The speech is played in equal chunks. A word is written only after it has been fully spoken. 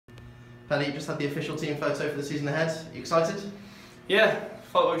Pell, you just had the official team photo for the season ahead. Are you excited? Yeah,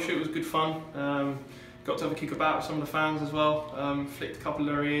 photo shoot was good fun. Got to have a kick about with some of the fans as well. Flicked a couple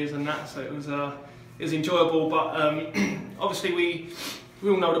of their ears and that, so it was enjoyable. But obviously we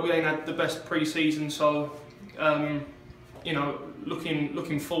all know that we ain't had the best pre-season, so you know,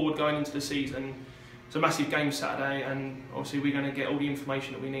 looking forward going into the season. It's a massive game Saturday, and obviously we're going to get all the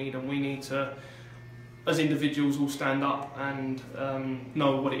information that we need, and we need to, as individuals, all stand up and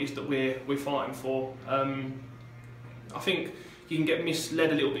know what it is that we're fighting for. I think you can get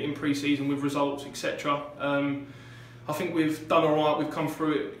misled a little bit in pre-season with results, etc. I think we've done all right. We've come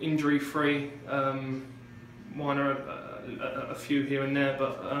through it injury-free. Minor a few here and there,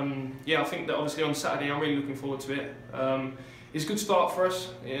 but yeah, I think that obviously on Saturday I'm really looking forward to it. It's a good start for us.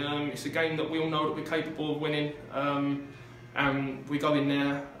 It's a game that we all know that we're capable of winning, and we go in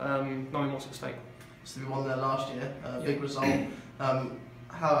there knowing what's at stake. So we won there last year, big result.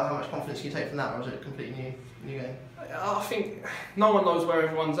 How much confidence can you take from that, or is it a completely new game? I think no one knows where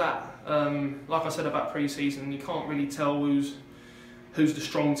everyone's at. Like I said about pre-season, you can't really tell who's the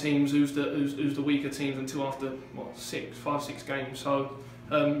strong teams, who's the weaker teams until after what, 5, 6 games. So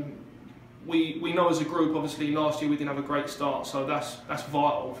we know as a group. Obviously, last year we didn't have a great start, so that's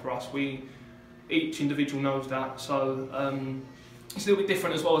vital for us. Each individual knows that. So it's a little bit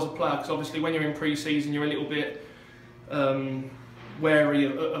different as well as a player, because obviously when you're in pre-season you're a little bit wary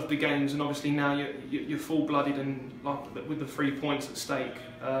of the games, and obviously now you're full-blooded and like with the 3 points at stake.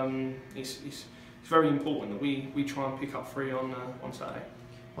 It's very important that we try and pick up 3 on Saturday.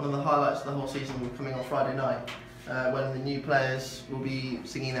 One of the highlights of the whole season will be coming on Friday night, when the new players will be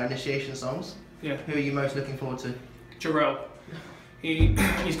singing their initiation songs. Yeah. Who are you most looking forward to? Jarrell.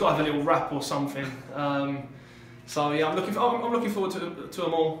 He's got to have a little rap or something. So yeah, I'm looking forward to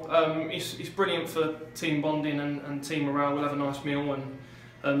them all. It's brilliant for team bonding and team morale. We'll have a nice meal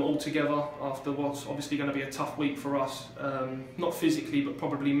and all together after what's obviously going to be a tough week for us. Not physically, but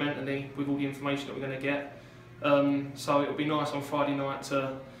probably mentally, with all the information that we're going to get. So it'll be nice on Friday night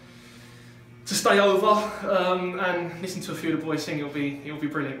to stay over and listen to a few of the boys sing. It'll be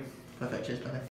brilliant. Perfect. Cheers, Pell.